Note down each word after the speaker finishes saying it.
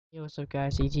Yo, what's up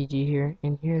guys, ETG here,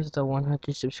 and here's the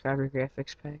 100 subscriber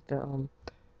graphics pack that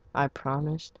I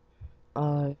promised.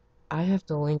 I have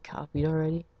the link copied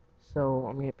already, so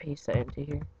I'm gonna paste that into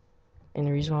here. And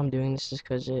the reason why I'm doing this is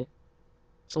because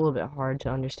it's a little bit hard to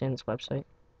understand this website,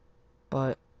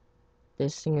 but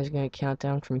this thing is gonna count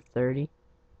down from 30,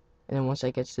 and then once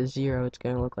it gets to 0, it's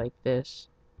gonna look like this.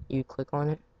 You click on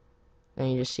it,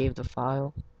 and you just save the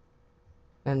file,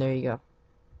 and there you go.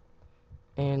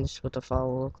 And this is what the file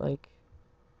will look like.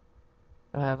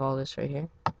 I have all this right here,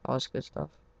 all this good stuff.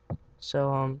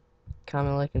 So,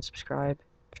 comment, like, and subscribe.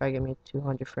 Try to get me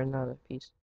 200 for another piece.